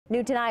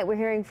New tonight, we're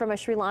hearing from a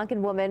Sri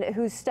Lankan woman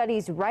who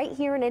studies right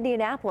here in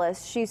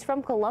Indianapolis. She's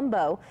from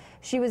Colombo.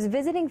 She was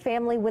visiting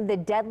family when the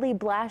deadly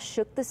blast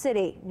shook the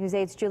city. News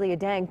 8's Julia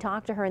Deng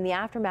talked to her in the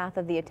aftermath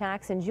of the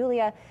attacks. And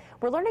Julia,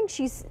 we're learning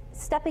she's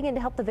stepping in to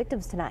help the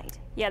victims tonight.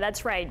 Yeah,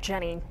 that's right,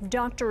 Jenny.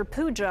 Dr.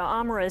 Pooja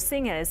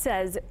Amarasinghe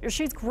says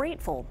she's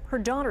grateful her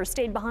daughter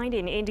stayed behind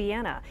in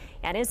Indiana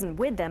and isn't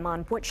with them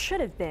on what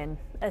should have been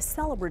a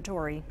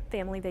celebratory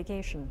family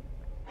vacation.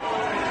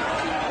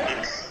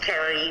 It's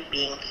scary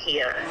being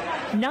here.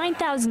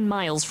 9,000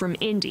 miles from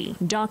Indy,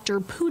 Dr.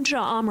 Pooja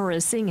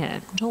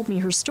Amarasinghe told me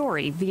her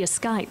story via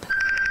Skype.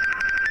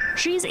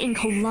 She's in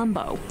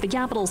Colombo, the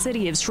capital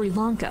city of Sri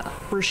Lanka,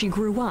 where she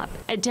grew up,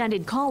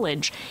 attended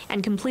college,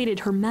 and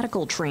completed her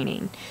medical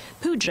training.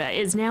 Pooja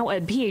is now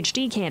a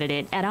PhD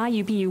candidate at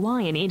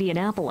IUPUI in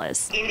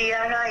Indianapolis.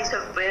 Indiana is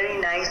a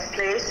very nice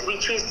place,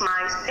 which is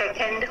my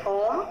second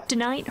home.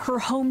 Tonight, her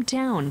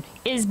hometown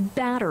is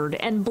battered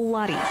and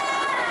bloody.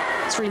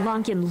 Sri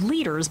Lankan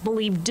leaders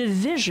believe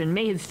division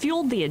may have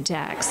fueled the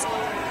attacks.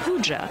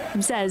 Pooja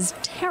says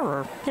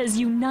terror has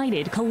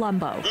united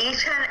Colombo.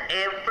 Each and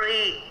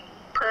every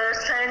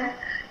person,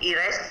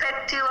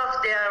 irrespective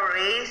of their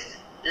race,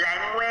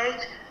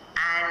 language,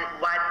 and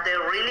what their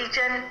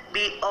religion,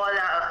 we all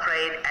are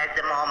afraid at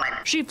the moment.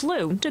 She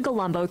flew to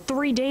Colombo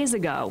 3 days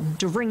ago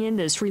to ring in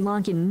the Sri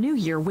Lankan New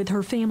Year with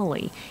her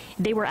family.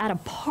 They were at a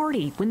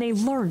party when they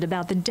learned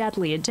about the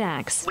deadly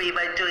attacks. We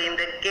were doing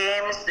the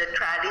games, the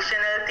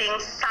traditional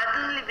things.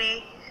 Suddenly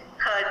we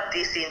heard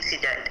this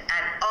incident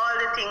and all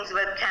the things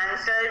were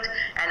cancelled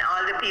and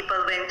all the people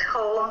went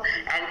home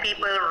and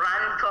people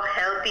ran for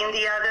helping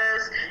the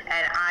others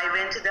and I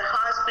went to the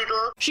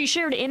hospital. She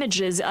shared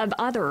images of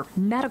other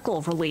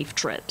medical relief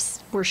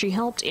trips where she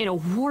helped in a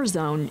war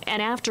zone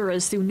and after a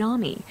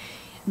tsunami.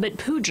 But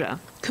Pooja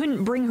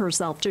couldn't bring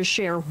herself to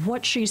share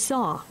what she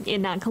saw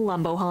in that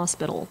Colombo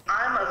hospital.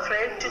 I'm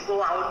afraid to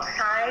go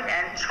outside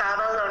and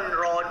travel on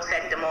roads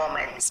at the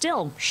moment.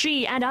 Still,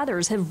 she and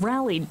others have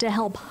rallied to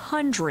help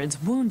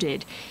hundreds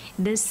wounded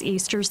this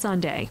Easter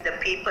Sunday. The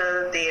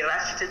people, they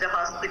rush to the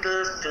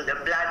hospitals, to the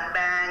blood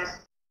banks.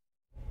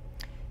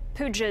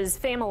 Pooja's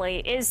family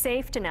is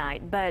safe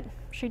tonight, but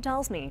she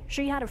tells me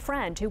she had a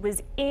friend who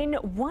was in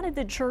one of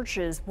the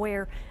churches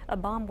where a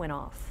bomb went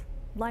off.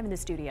 Live in the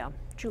studio,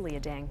 Julia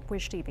Deng,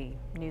 Wish TV,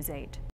 News 8.